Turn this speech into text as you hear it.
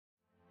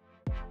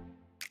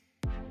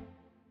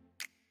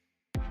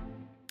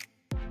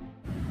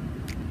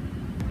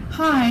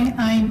Hi,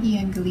 I'm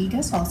Ian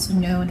Galigas, also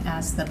known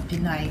as the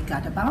Pinay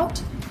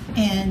Gadabout,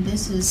 and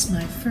this is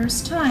my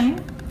first time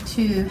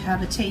to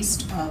have a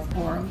taste of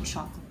Auro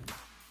chocolate.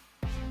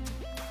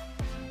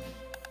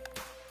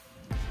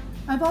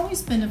 I've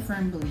always been a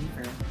firm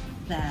believer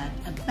that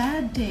a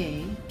bad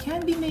day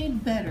can be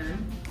made better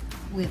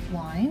with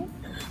wine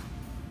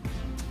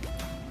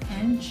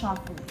and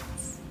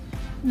chocolates.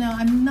 Now,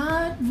 I'm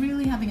not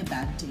really having a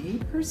bad day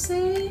per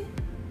se,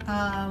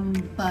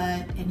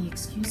 but any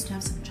excuse to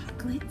have some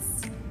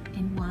chocolates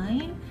and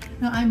wine.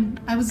 Now,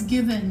 I was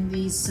given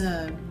these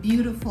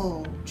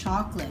beautiful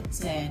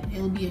chocolates, and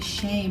it'll be a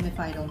shame if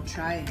I don't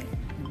try it.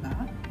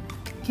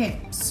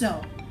 Okay,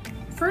 so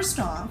first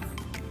off,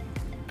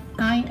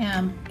 I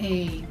am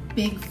a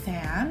big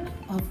fan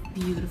of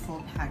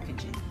beautiful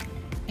packaging,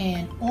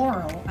 and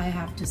Auro, I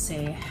have to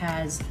say,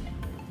 has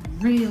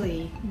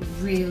really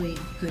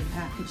good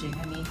packaging.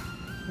 I mean,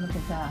 look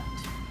at that.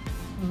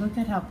 Look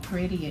at how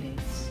pretty it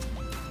is.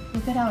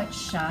 Look at how it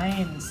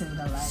shines in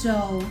the light.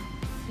 So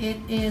it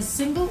is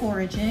single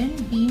origin,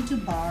 bean to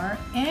bar,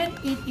 and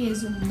it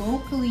is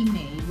locally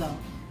made. Well,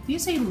 if you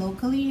say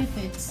locally, if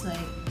it's like,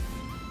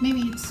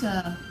 maybe it's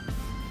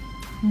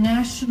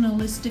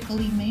nationally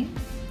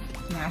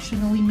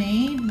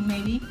made,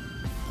 maybe.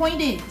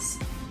 Point is,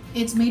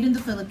 it's made in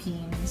the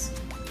Philippines.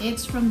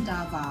 It's from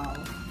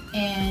Davao,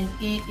 and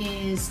it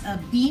is a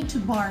bean to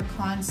bar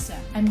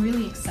concept. I'm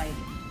really excited.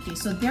 Okay,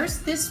 so there's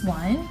this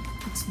one,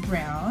 it's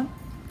brown,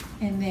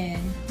 and then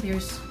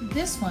there's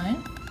this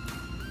one,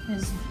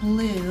 is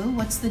blue.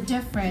 What's the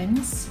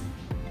difference?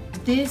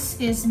 This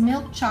is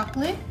milk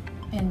chocolate,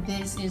 and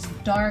this is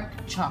dark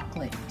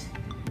chocolate.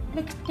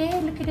 Look at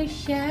that, look at how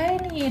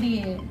shiny it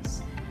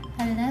is.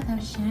 I love how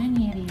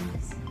shiny it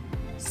is.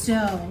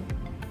 So,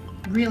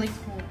 really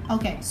cool.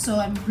 Okay, so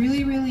I'm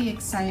really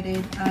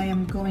excited. I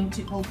am going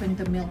to open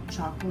the milk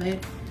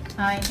chocolate.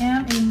 I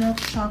am a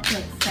milk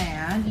chocolate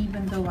fan,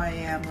 even though I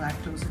am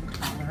lactose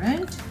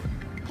intolerant.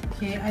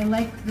 Okay, I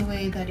like the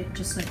way that it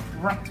just like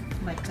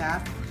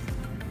that.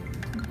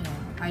 You know,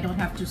 I don't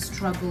have to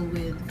struggle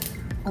with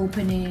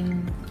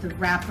opening the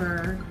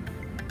wrapper.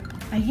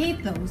 I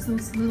hate those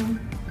little,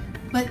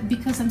 but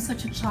because I'm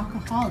such a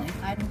chocoholic,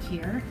 I don't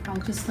care. I'll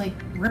just like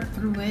rip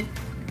through it,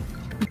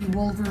 be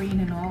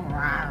Wolverine and all.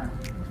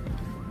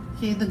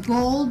 Okay, the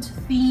gold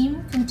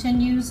theme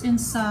continues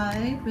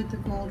inside with the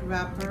gold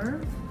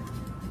wrapper.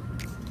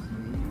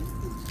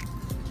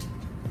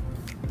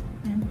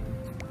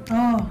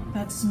 Oh,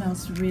 that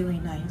smells really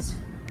nice.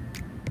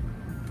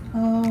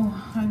 Oh,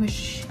 I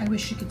wish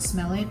you could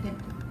smell it.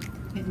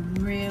 It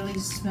really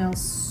smells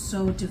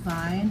so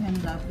divine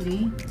and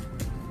lovely.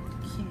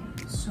 Okay,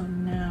 so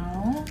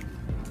now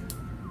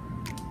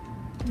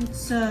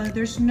it's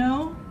there's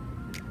no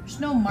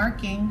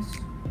markings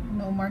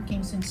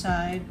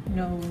inside,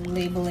 no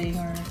labeling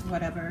or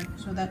whatever.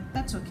 So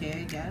that's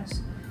okay, I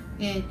guess.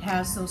 It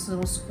has those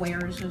little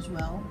squares as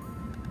well.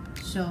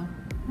 So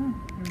here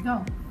we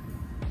go.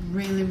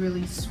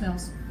 Really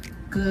smells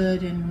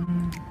good,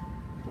 and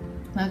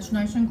that's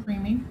nice and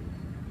creamy.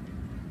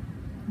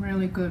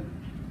 Really good.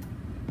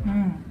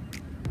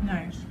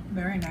 Nice,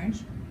 very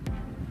nice.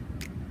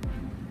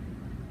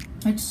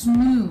 It's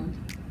smooth.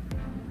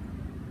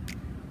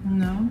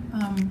 No,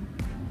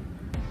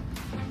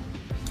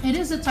 it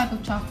is a type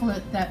of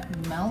chocolate that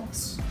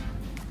melts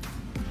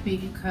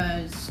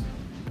because,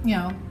 you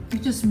know,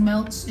 it just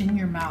melts in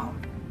your mouth,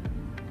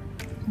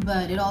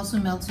 but it also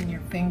melts in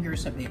your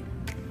fingers a bit.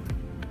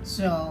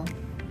 So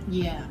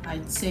yeah,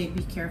 I'd say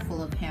be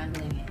careful of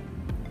handling it.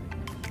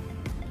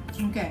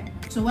 Okay,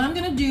 so what I'm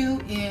gonna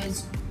do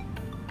is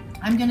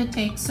I'm gonna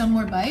take some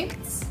more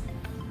bites,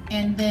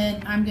 and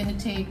then I'm gonna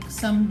take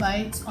some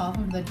bites off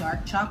of the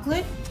dark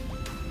chocolate,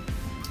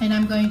 and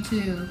I'm going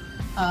to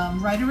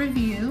write a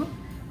review,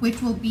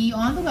 which will be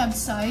on the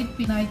website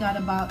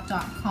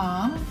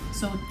pinaygadabout.com,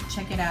 so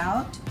check it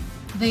out.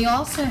 They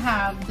also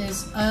have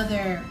this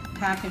other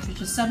package,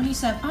 which is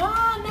 77.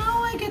 Oh,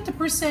 now I get the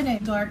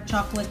percentage dark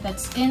chocolate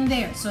that's in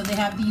there. So they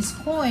have these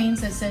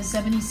coins that says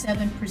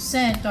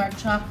 77% dark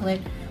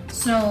chocolate.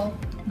 So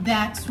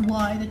that's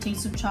why the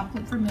taste of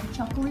chocolate for milk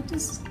chocolate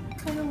is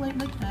kind of like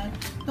that.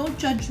 Don't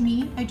judge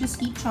me. I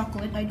just eat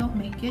chocolate. I don't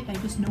make it. I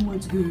just know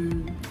what's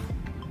good.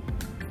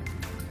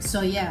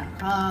 So yeah,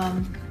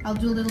 I'll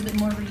do a little bit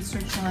more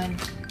research on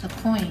the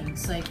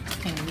coins. Like,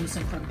 can you use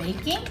them for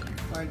baking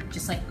or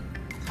just like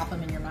pop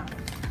them in your mouth?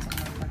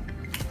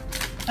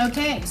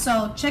 Okay,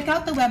 so check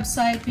out the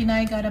website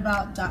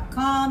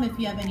pinaygadabout.com if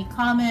you have any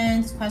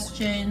comments,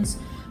 questions,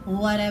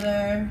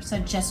 whatever,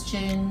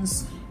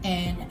 suggestions.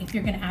 And if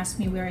you're gonna ask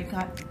me where I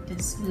got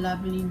this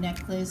lovely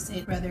necklace,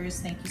 brothers,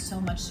 thank you so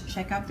much.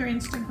 Check out their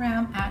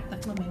Instagram at the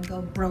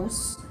Flamingo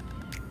Bros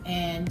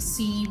and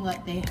see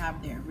what they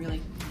have there. Really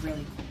cool.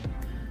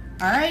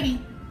 Alrighty,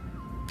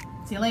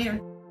 see you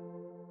later.